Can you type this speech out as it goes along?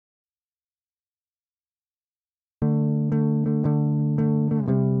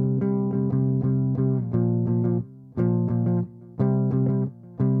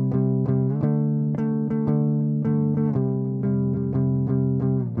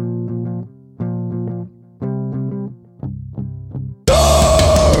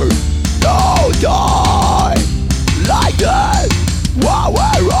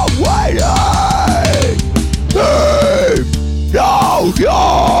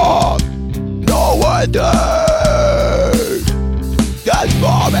everything. This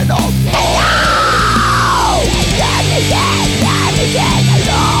moment of love. Everything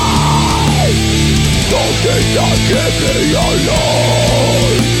alive. Something that keeps me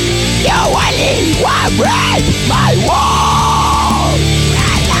alive. You only want break my walls.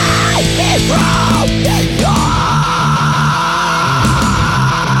 And life me from the dark.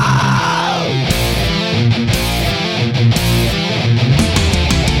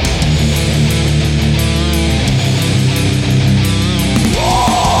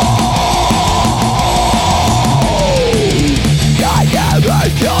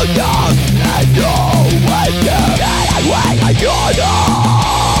 You're young and you're waiting that I wait on your door.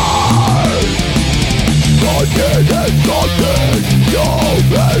 Something is something you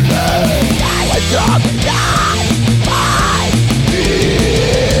believe. I was dropping down my hero.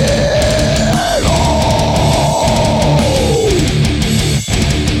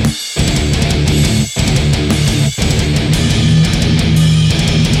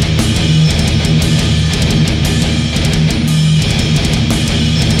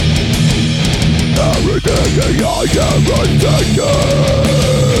 Everything that I ever need.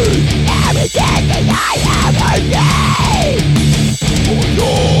 Everything that I ever need. For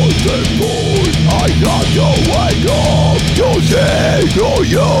yours and good, I have to wake up to see who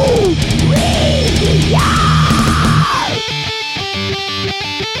you really are.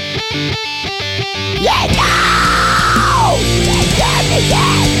 You know that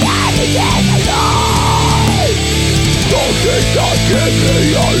everything alive. Something that keeps me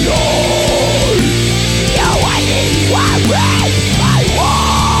alive. You only want break my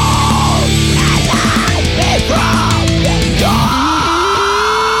walls and light me from the dark.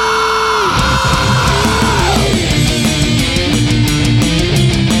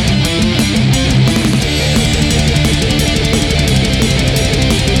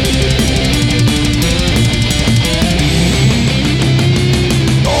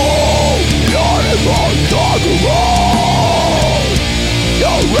 Oh, you're impossible.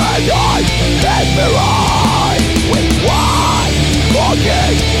 Your red eyes mesmerized with one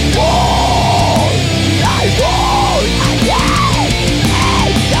fucking wall. I fall again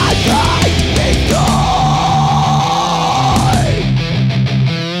and nothing beside.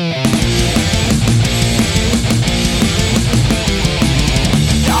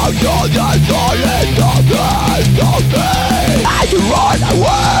 Now you're the solid of me. I run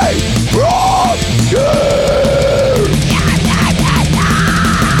away from you.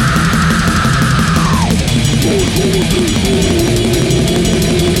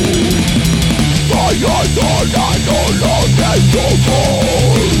 I know it's so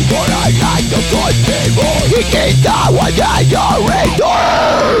cold, but I like the good people. You can die when you're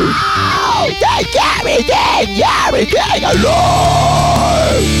return. Take everything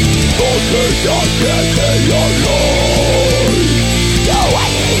alive. Something that keeps me alive. You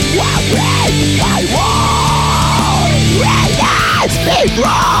only want break my wall. Release me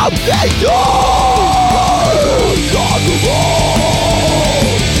from the door. Talk about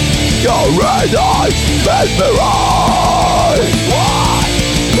your red eyes mesmerized. One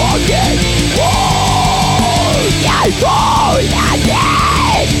fucking wall. I fall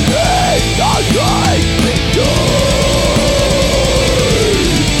again. It's not like me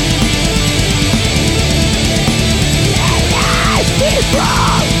release me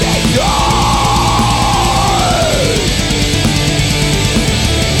from the dark.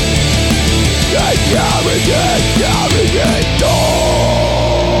 Take everything.